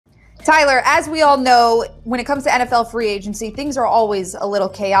Tyler, as we all know, when it comes to NFL free agency, things are always a little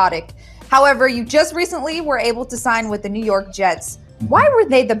chaotic. However, you just recently were able to sign with the New York Jets. Why were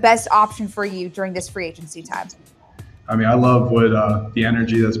they the best option for you during this free agency time? I mean, I love what the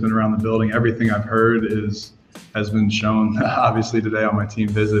energy that's been around the building. Everything I've heard has been shown, obviously, today on my team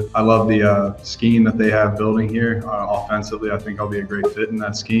visit. I love the scheme that they have building here. Offensively, I think I'll be a great fit in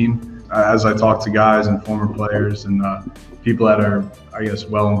that scheme. As I talk to guys and former players and people that are, I guess,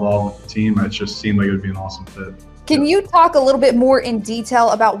 well involved with the team, it just seemed like it would be an awesome fit. Can you talk a little bit more in detail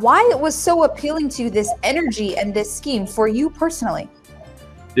about why it was so appealing to you, this energy and this scheme for you personally?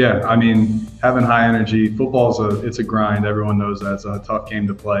 Yeah, I mean, having high energy, football's it's a grind. Everyone knows that's a tough game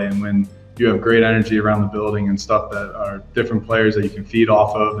to play. And when you have great energy around the building and stuff that are different players that you can feed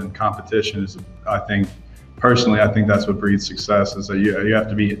off of, and competition is, I think that's what breeds success, is that you have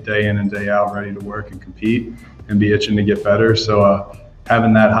to be day in and day out ready to work and compete and be itching to get better. So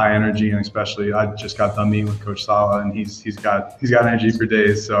having that high energy, and especially I just got done meeting with Coach Saleh, and he's got energy for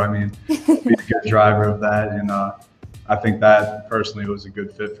days. So I mean, he's a good driver of that, and I think that personally was a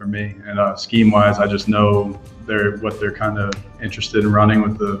good fit for me. And scheme-wise, I just know what they're kind of interested in running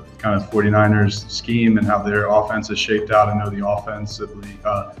with the kind of 49ers scheme and how their offense is shaped out. I know the offensively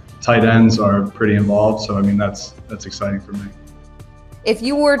tight ends are pretty involved, so I mean that's exciting for me. If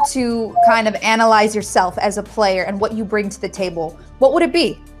you were to kind of analyze yourself as a player and what you bring to the table, what would it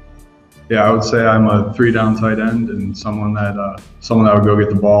be? Yeah, I would say I'm a 3-down tight end and someone that would go get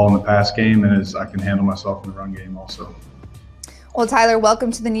the ball in the pass game, and I can handle myself in the run game also. Well, Tyler,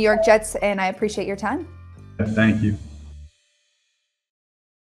 welcome to the New York Jets, and I appreciate your time. Thank you.